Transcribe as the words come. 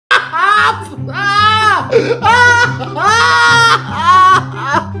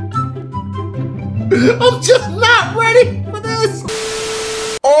I'm just not ready for this.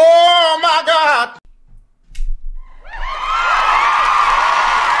 Oh my God.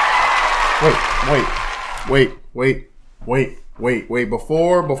 Wait.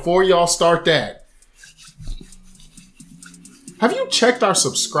 Before y'all start that, have you checked our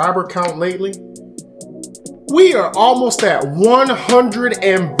subscriber count lately? We are almost at 100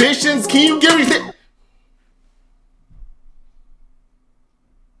 ambitions. Can you give me that?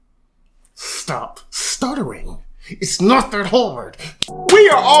 Stop stuttering. It's not that hard. We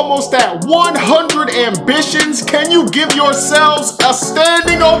are almost at 100 ambitions. Can you give yourselves a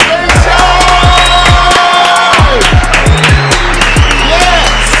standing ovation?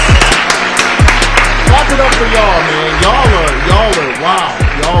 Yes! Clap it up for y'all, man. Y'all are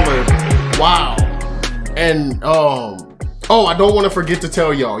wow. And, oh, I don't want to forget to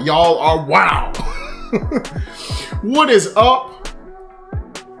tell y'all. Y'all are wow. What is up?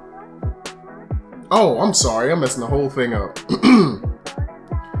 Oh, I'm sorry. I'm messing the whole thing up.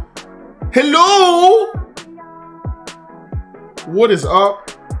 Hello? What is up?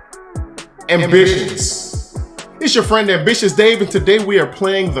 Ambitions. It's your friend Ambitious Dave, and today we are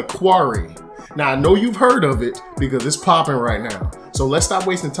playing the Quarry. Now, I know you've heard of it because it's popping right now. So let's stop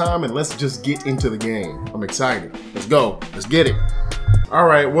wasting time and let's just get into the game. I'm excited. Let's go. Let's get it. All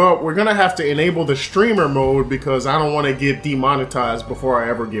right, well, we're gonna have to enable the streamer mode because I don't want to get demonetized before I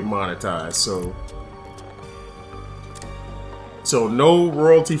ever get monetized. So no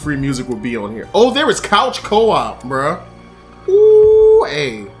royalty-free music will be on here. Oh, there is couch co-op, bruh. Ooh,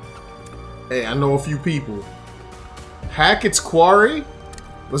 hey, I know a few people. Hackett's Quarry.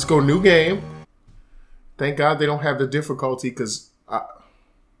 Let's go, new game. Thank God they don't have the difficulty because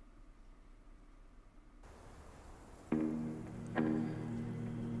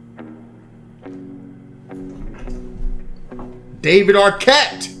David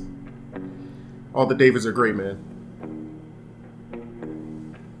Arquette. All the Davids are great, man.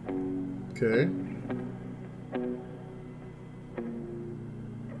 Okay.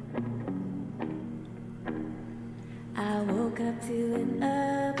 I woke up to an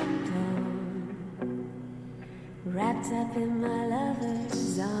urban dawn, wrapped up in my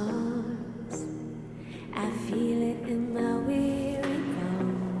lover's arms. I feel it in my weary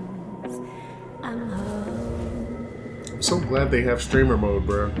bones. I'm home. I'm so glad they have streamer mode,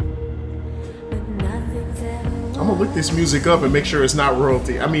 bro. But nothing's ever. I'm gonna look this music up and make sure it's not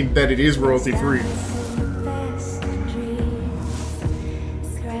royalty. I mean, that it is royalty free.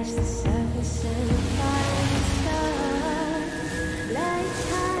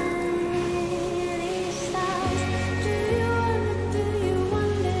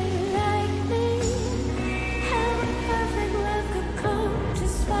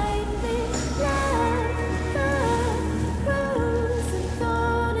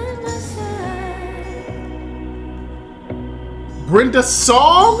 Brenda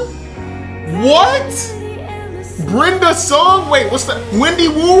Song? What? Brenda Song? Wait, what's that? Wendy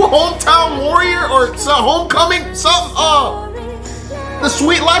Wu, Hometown Warrior, or Homecoming? Something? The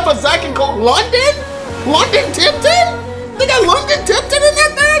Sweet Life of Zack and Cole. London? London Tipton? They got London Tipton in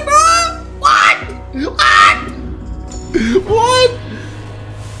that thing, bro? What?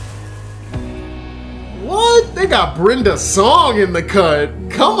 What? They got Brenda Song in the cut.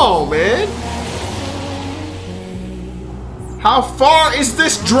 Come on, man. How far is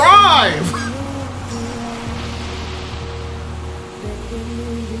this drive?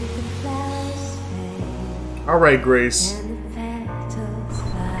 All right, Grace.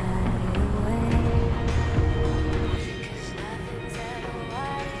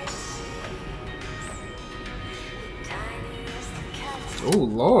 Oh,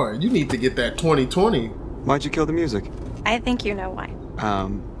 Lord, you need to get that 2020. Why'd you kill the music? I think you know why.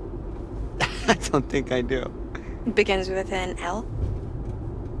 I don't think I do. It begins with an L.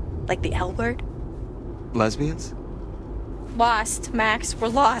 Like the L word. Lesbians? Lost, Max. We're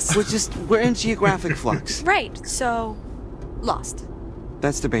lost. We're in geographic flux. Right, so lost.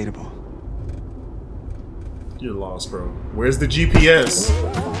 That's debatable. You're lost, bro. Where's the GPS?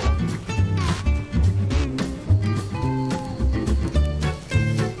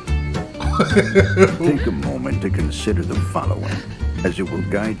 Take a moment to consider the following, as it will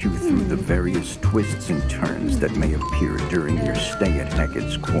guide you through the various twists and turns that may appear during your stay at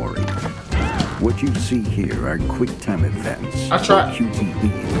Hackett's Quarry. What you see here are quick-time events, or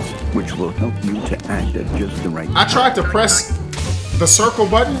QTEs, which will help you to act at just the right time. I tried to press the circle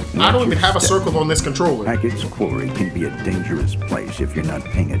button. I don't even have a circle on this controller. Hackett's Quarry can be a dangerous place if you're not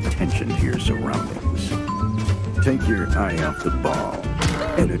paying attention to your surroundings. Take your eye off the ball.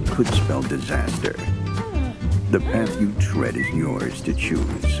 and it could spell disaster. The path you tread is yours to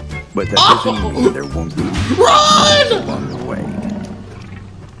choose, but that doesn't mean there won't be Run! along the way.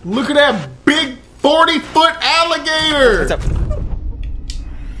 Look at that big 40-foot alligator! What's up?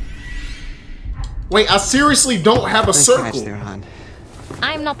 Wait, I seriously don't have a Nice circle. catch there, hon.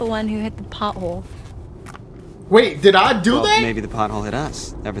 I'm not the one who hit the pothole. Wait, did I do Well, that? maybe the pothole hit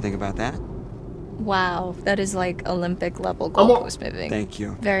us. Ever think about that? Wow, that is like Olympic level I'm goalpost moving. Thank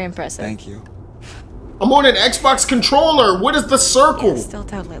you. Very impressive. Thank you. I'm on an Xbox controller. What is the circle? Still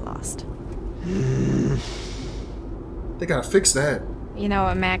totally lost. They gotta fix that. You know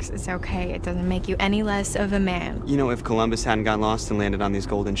what, Max? It's okay. It doesn't make you any less of a man. You know, if Columbus hadn't got lost and landed on these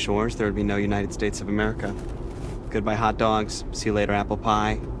golden shores, there would be no United States of America. Goodbye hot dogs. See you later apple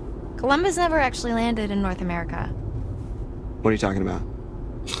pie. Columbus never actually landed in North America. What are you talking about?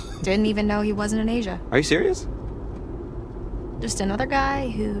 Didn't even know he wasn't in Asia. Are you serious? Just another guy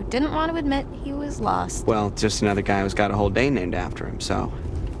who didn't want to admit he was lost. Well, just another guy who's got a whole day named after him, so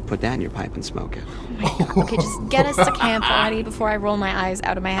put that in your pipe and smoke it. Oh my God. Okay, just get us to camp already before I roll my eyes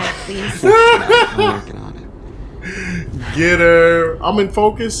out of my head, please. I'm working on it. Get her. I'm in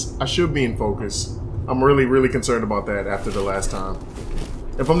focus. I should be in focus. I'm really, really concerned about that after the last time.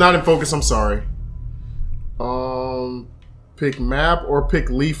 If I'm not in focus, I'm sorry. Pick map or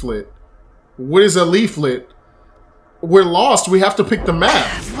pick leaflet. What is a leaflet? We're lost. We have to pick the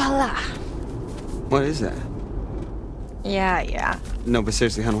map. Voila. What is that? Yeah. No, but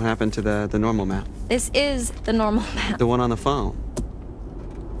seriously, hon, what happened to the normal map? This is the normal map. The one on the phone?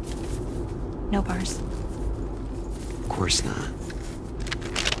 No bars. Of course not.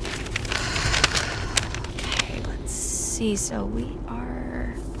 Okay, let's see. So we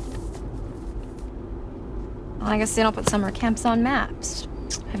are... Well, I guess they don't put summer camps on maps.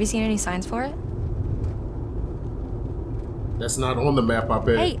 Have you seen any signs for it? That's not on the map, I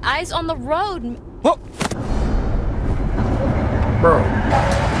bet. Hey, eyes on the road. Whoa! Bro.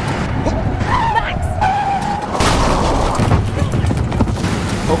 Max!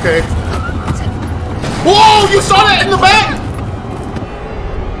 Okay. Whoa! You saw that in the back?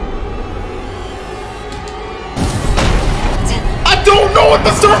 I don't know what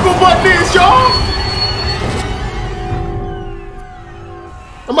the circle button is, y'all!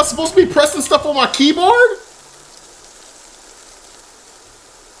 Am I supposed to be pressing stuff on my keyboard?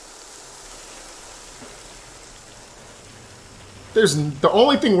 There's the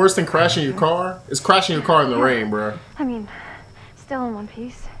only thing worse than crashing your car is crashing your car in the rain, bro. I mean, still in one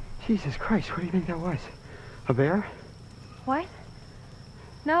piece. Jesus Christ, what do you think that was? A bear? What?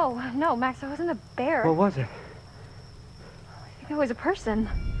 No, Max, it wasn't a bear. What was it? I think it was a person.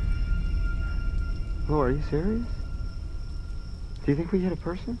 Oh, are you serious? Do you think we hit a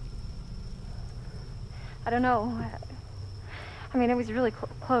person? I don't know. I mean, it was really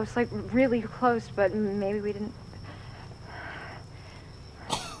close, like really close, but maybe we didn't.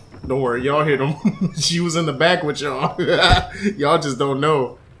 Don't worry, y'all hit him. She was in the back with y'all. Y'all just don't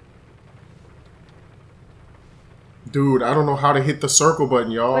know. Dude, I don't know how to hit the circle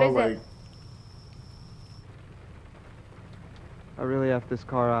button, y'all. What is like, it? I really effed this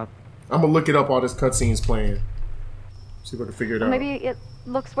car up. I'm gonna look it up while this cutscene's playing. See if I can figure it out. Maybe it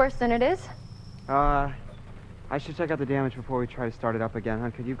looks worse than it is. I should check out the damage before we try to start it up again, huh?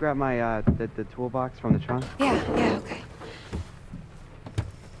 Could you grab my, the toolbox from the trunk? Yeah, okay.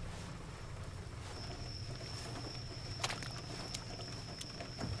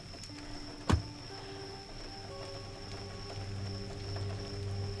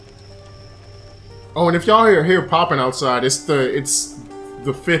 Oh, and if y'all hear popping outside, it's the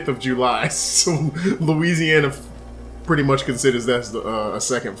 5th of July, so Louisiana pretty much considers that's a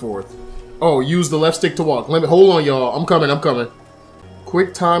second 4th. Oh, use the left stick to walk. Hold on, y'all. I'm coming.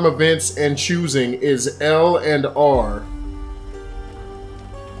 Quick time events and choosing is L and R.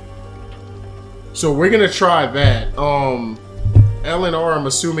 So we're gonna try that. L and R, I'm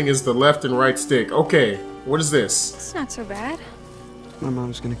assuming, is the left and right stick. Okay, what is this? It's not so bad. My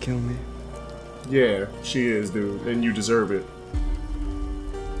mom's gonna kill me. Yeah, she is, dude, and you deserve it.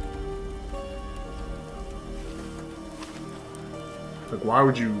 Like, why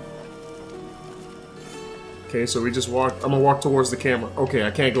would you... Okay, so we just walk... I'm gonna walk towards the camera. Okay,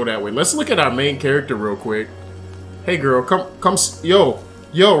 I can't go that way. Let's look at our main character real quick. Hey, girl, come... Yo,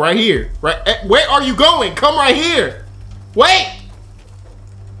 right here. Right... Where are you going? Come right here. Wait!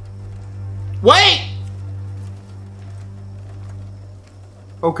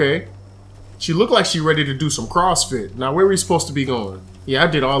 Okay. She looked like she ready to do some CrossFit. Now, where are we supposed to be going? Yeah, I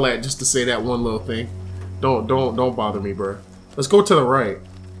did all that just to say that one little thing. Don't bother me, bro. Let's go to the right.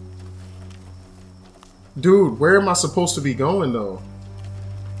 Dude, where am I supposed to be going, though?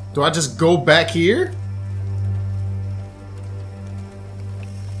 Do I just go back here?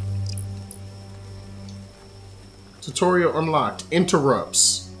 Tutorial unlocked.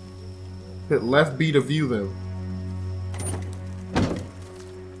 Interrupts. Hit left B to view them.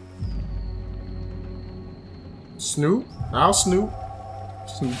 Snoop? I'll snoop.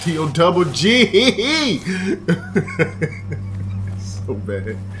 D-O-double-G! So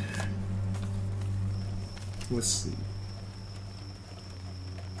bad. Let's see.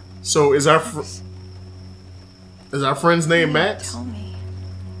 So is our friend's name Max? Tell me.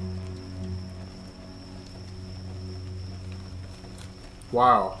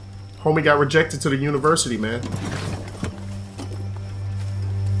 Wow. Homie got rejected to the university, man.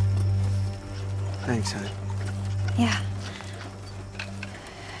 Thanks, hon. Yeah.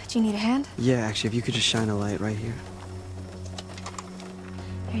 Do you need a hand? Yeah, actually, if you could just shine a light right here.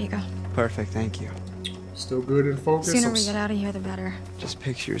 Here you go. Perfect, thank you. Still good in focus. The sooner we get out of here, the better. Just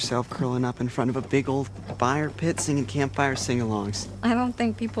picture yourself curling up in front of a big old fire pit singing campfire sing-alongs. I don't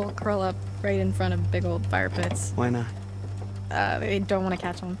think people curl up right in front of big old fire pits. Why not? They don't want to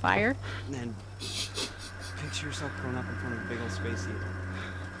catch on fire. And picture yourself curling up in front of a big old space heater.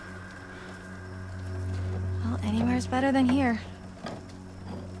 Well, anywhere's better than here.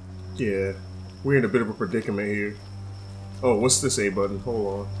 Yeah, we're in a bit of a predicament here. Oh, what's this A button?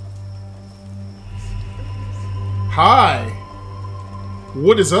 Hold on. Hi!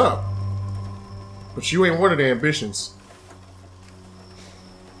 What is up? But you ain't one of the ambitions.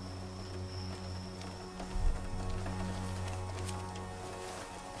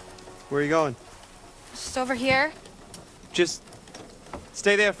 Where are you going? Just over here. Just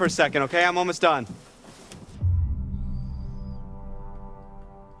stay there for a second, okay? I'm almost done.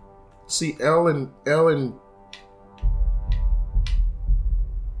 See, L and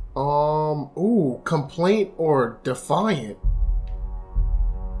ooh, complaint or defiant.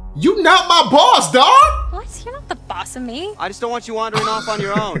 You not my boss, dog! What? You're not the boss of me. I just don't want you wandering off on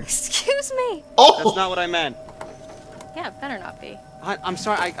your own. Excuse me. Oh! That's not what I meant. Yeah, it better not be. I'm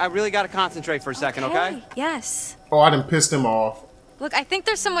sorry, I really gotta concentrate for a second, okay? Yes. Oh, I done pissed him off. Look, I think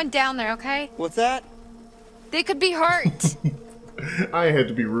there's someone down there, okay? What's that? They could be hurt. I ain't had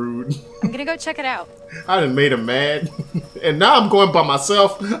to be rude. I'm gonna go check it out. I done made him mad. And now I'm going by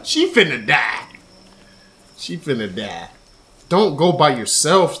myself. She finna die. She finna die. Don't go by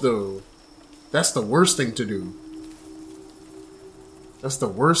yourself, though. That's the worst thing to do. That's the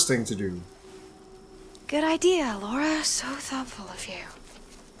worst thing to do. Good idea, Laura. So thoughtful of you.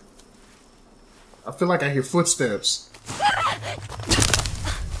 I feel like I hear footsteps.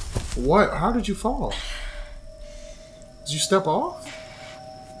 What? How did you fall? Did you step off?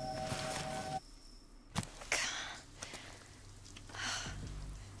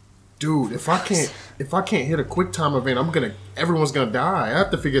 Dude, if I can't hit a quick time event, everyone's gonna die. I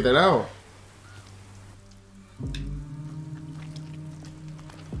have to figure that out.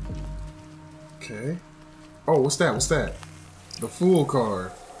 Okay. Oh, what's that? What's that? The Fool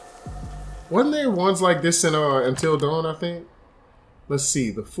card. Wasn't there ones like this in Until Dawn, I think? Let's see,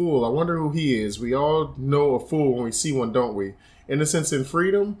 the Fool. I wonder who he is. We all know a fool when we see one, don't we? Innocence and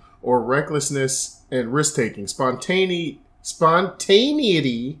freedom, or recklessness and risk-taking. Spontaneity,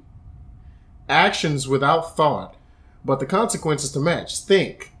 actions without thought, but the consequences to match.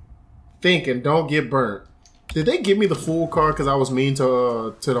 Think and don't get burnt. Did they give me the Fool card because I was mean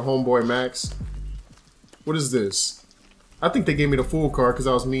to the homeboy Max? What is this? I think they gave me the Fool card because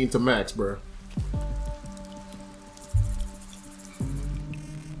I was mean to Max, bruh.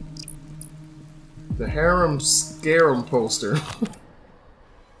 The Harem Scarum poster.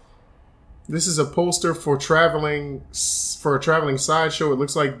 This is a poster for a traveling sideshow. It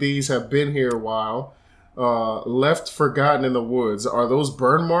looks like these have been here a while. Left forgotten in the woods. Are those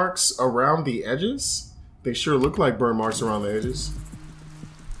burn marks around the edges? They sure look like burn marks around the edges.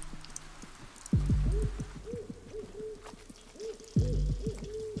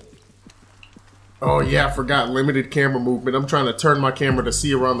 Oh yeah, I forgot limited camera movement. I'm trying to turn my camera to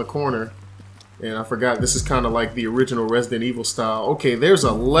see around the corner. And I forgot this is kind of like the original Resident Evil style. Okay, there's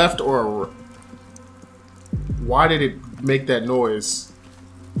a left or a... Why did it make that noise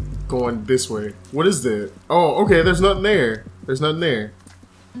going this way? What is that? Oh, okay, there's nothing there. There's nothing there.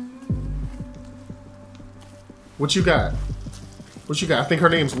 What you got? What you got? I think her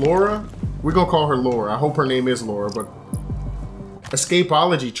name's Laura. We're gonna call her Laura. I hope her name is Laura, but...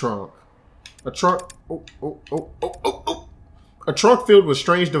 Escapology trunk. A trunk... Oh. A trunk filled with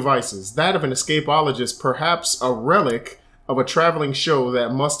strange devices. That of an escapologist, perhaps a relic of a traveling show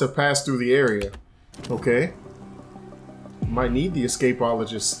that must have passed through the area. Okay. Might need the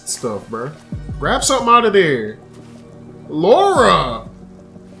escapologist stuff, bruh. Grab something out of there. Laura!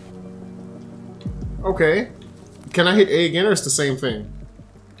 Okay. Can I hit A again or it's the same thing?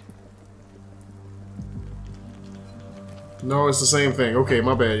 No, it's the same thing. Okay,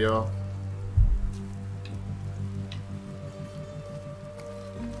 my bad, y'all.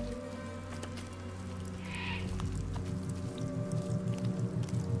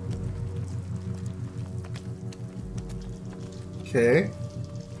 Okay.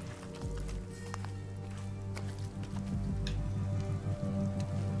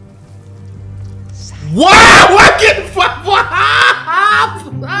 Wow! I'm getting fucked up!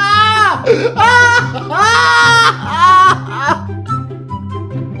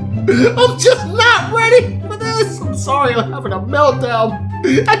 I'm just not ready for this. I'm sorry, I'm having a meltdown.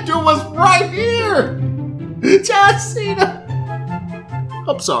 That dude was right here. John Cena.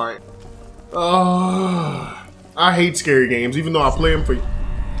 I'm sorry. I hate scary games, even though I play them for you.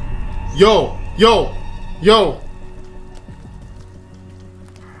 Yo.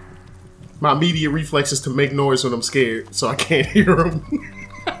 My immediate reflex is to make noise when I'm scared, so I can't hear them.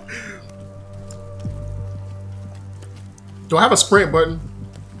 Do I have a sprint button?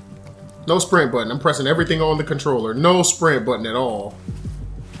 No sprint button. I'm pressing everything on the controller. No sprint button at all.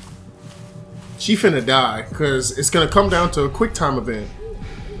 She finna die, because it's gonna come down to a quick time event.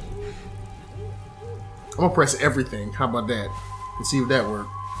 I'm gonna press everything. How about that? Let's see if that works.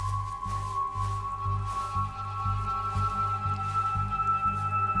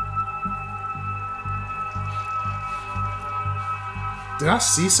 Did I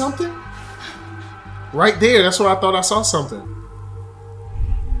see something? Right there, that's where I thought I saw something.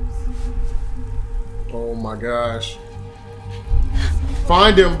 Oh my gosh.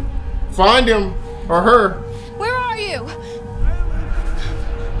 Find him. Find him. Or her. Where are you?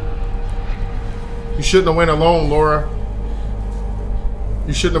 You shouldn't have went alone, Laura.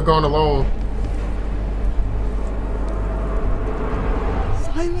 You shouldn't have gone alone.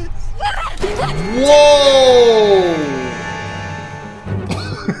 Silence. Whoa!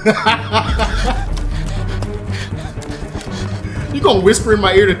 You gonna whisper in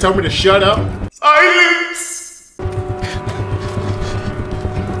my ear to tell me to shut up? Silence!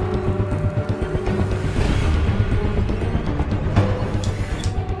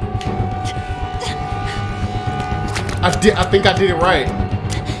 I think I did it right.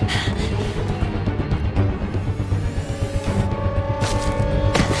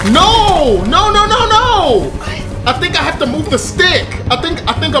 No! No, no, no, no! I think I have to move the stick. I think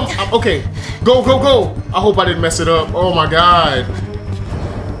I'm okay. Go, go, go. I hope I didn't mess it up. Oh my god.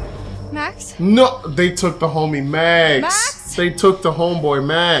 Max? No, they took the homie Max. Max? They took the homeboy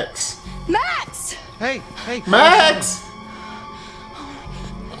Max. Max! Hey, Max!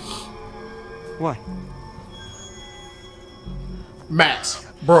 What? Max,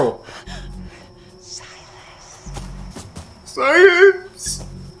 bro. Silence.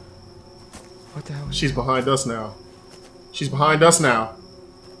 What the hell? She's behind us now. She's behind us now.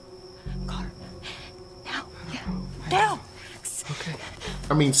 Car. Now. Yeah. Now. Okay.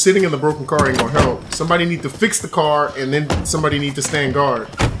 I mean, sitting in the broken car ain't gonna help. Somebody need to fix the car, and then somebody need to stand guard.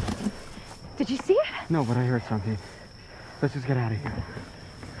 Did you see it? No, but I heard something. Let's just get out of here.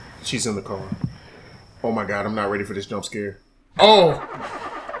 She's in the car. Oh my god, I'm not ready for this jump scare. Oh!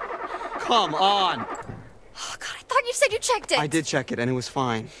 Come on! Oh, God, I thought you said you checked it. I did check it, and it was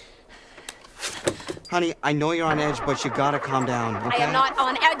fine. Honey, I know you're on edge, but you gotta calm down, okay? I am not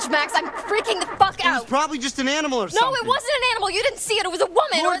on edge, Max. I'm freaking the fuck It was out. probably just an animal or something. No, it wasn't an animal. You didn't see it. It was a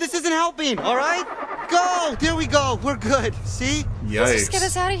woman. Laura, this isn't helping, all right? Go! There we go. We're good. See? Let's just get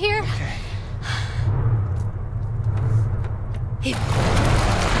us out of here. Okay.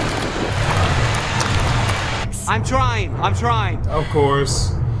 I'm trying. I'm trying. Of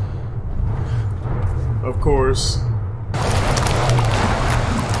course. Of course.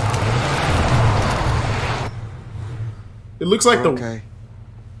 It looks like We're okay.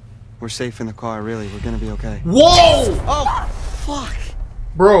 We're safe in the car, really. We're gonna be okay. Whoa! Oh, fuck.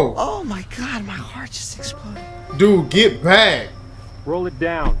 Bro. Oh my god, my heart just exploded. Dude, get back. Roll it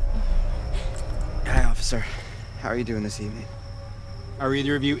down. Hi, officer. How are you doing this evening? Are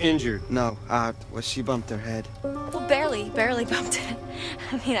either of you injured? No, well, she bumped her head. Well, barely bumped it.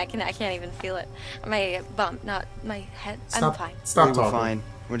 I mean, I can't even feel it. My bump, not my head. I'm fine. Stop We're talking. fine.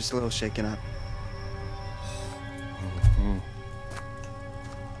 We're just a little shaken up.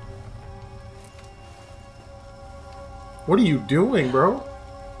 What are you doing, bro?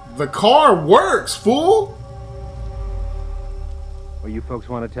 The car works, fool! Well, you folks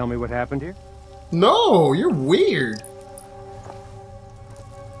want to tell me what happened here? No, you're weird.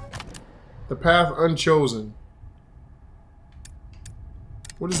 The path unchosen.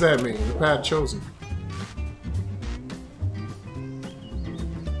 What does that mean? The path chosen.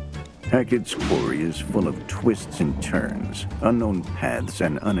 Hackett's Quarry is full of twists and turns, unknown paths,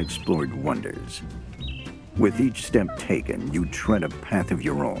 and unexplored wonders. With each step taken, you tread a path of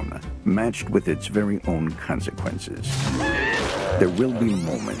your own, matched with its very own consequences. There will be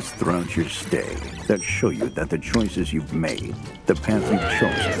moments throughout your stay that show you that the choices you've made, the path you've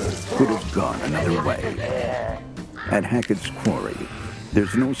chosen, could have gone another way. At Hackett's Quarry,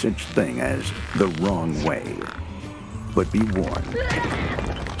 there's no such thing as the wrong way. But be warned,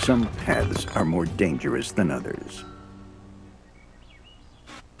 some paths are more dangerous than others.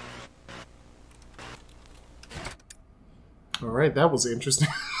 All right, that was interesting.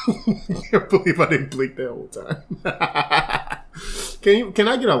 I can't believe I didn't blink that whole time. Can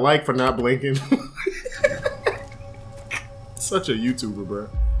I get a like for not blinking? Such a YouTuber, bro.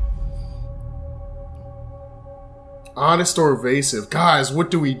 Honest or evasive? Guys, what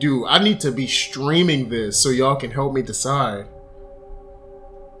do we do? I need to be streaming this so y'all can help me decide.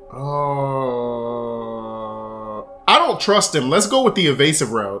 I don't trust him. Let's go with the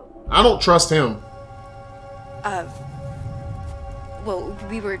evasive route. I don't trust him. Well,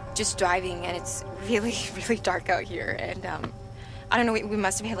 we were just driving and it's really, really dark out here. And, I don't know, we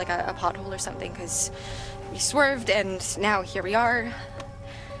must have hit like a pothole or something because we swerved and now here we are.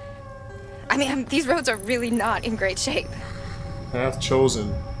 I mean, these roads are really not in great shape. Path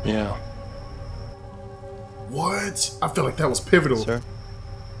chosen. Yeah. What? I feel like that was pivotal. Sir?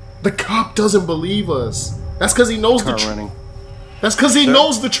 The cop doesn't believe us. That's because he knows the truth. That's because he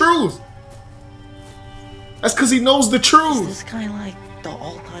knows the truth. That's because he knows the truth. Is this guy like the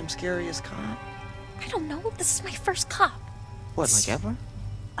all-time scariest cop? I don't know. This is my first cop. What, like ever?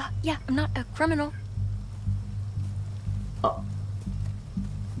 Yeah, I'm not a criminal.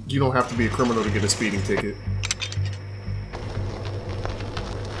 You don't have to be a criminal to get a speeding ticket.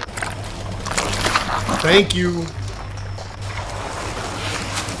 Thank you.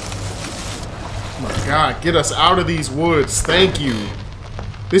 Oh my God, get us out of these woods. Thank you.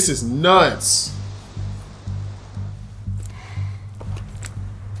 This is nuts.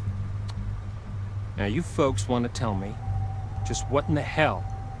 Now you folks want to tell me just what in the hell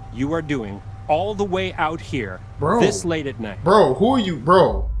you are doing all the way out here this late at night. Bro, who are you,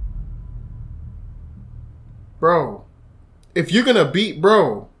 bro? Bro, if you're gonna be,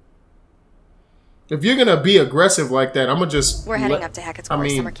 if you're gonna be aggressive like that, I'm gonna just. We're heading up to Hackett's Quarry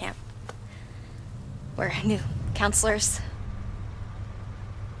summer camp. We're new counselors.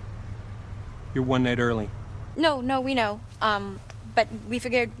 You're one night early. No, we know. But we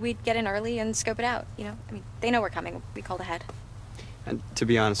figured we'd get in early and scope it out, you know? I mean, they know we're coming. We called ahead. And to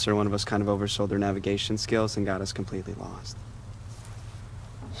be honest, sir, one of us kind of oversold their navigation skills and got us completely lost.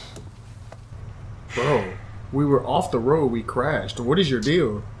 Bro, we were off the road. We crashed. What is your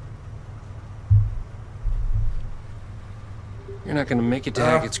deal? You're not gonna make it to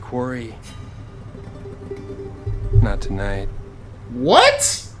Hackett's Quarry. Not tonight.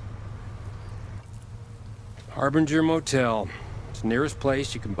 What? Harbinger Motel. It's the nearest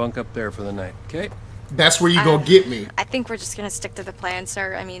place. You can bunk up there for the night, okay? That's where you gonna get me. I think we're just gonna stick to the plan,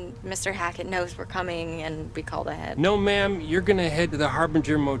 sir. I mean, Mr. Hackett knows we're coming and we called ahead. No, ma'am. You're gonna head to the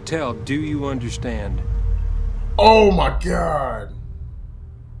Harbinger Motel. Do you understand? Oh my God.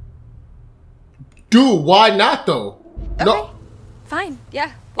 Dude, why not though? Okay. No. Fine,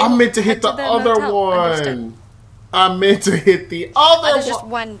 yeah. I meant to hit the other one. Understood. I meant to hit the other one. There's just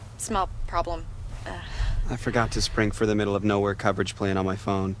one small problem. I forgot to spring for the middle of nowhere coverage plan on my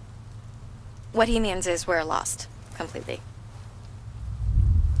phone. What he means is we're lost. Completely.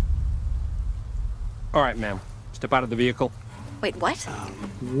 All right, ma'am. Step out of the vehicle. Wait, what?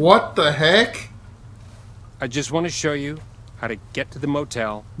 What the heck? I just want to show you how to get to the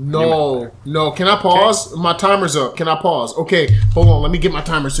motel. No. Can I pause? Okay. My timer's up. Can I pause? Okay, hold on. Let me get my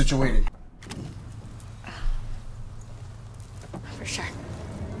timer situated. For sure.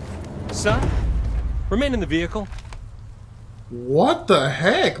 Son, remain in the vehicle. What the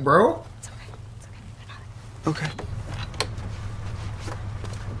heck, bro? It's okay. It's okay. Okay.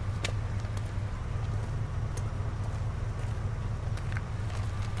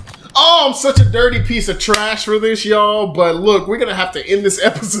 Oh, I'm such a dirty piece of trash for this, y'all. But look, we're going to have to end this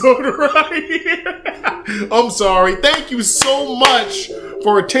episode right here. I'm sorry. Thank you so much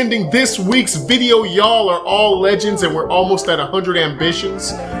for attending this week's video. Y'all are all legends, and we're almost at 100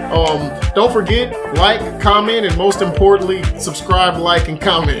 ambitions. Don't forget, like, comment, and most importantly, subscribe, like, and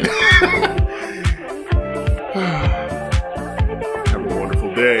comment.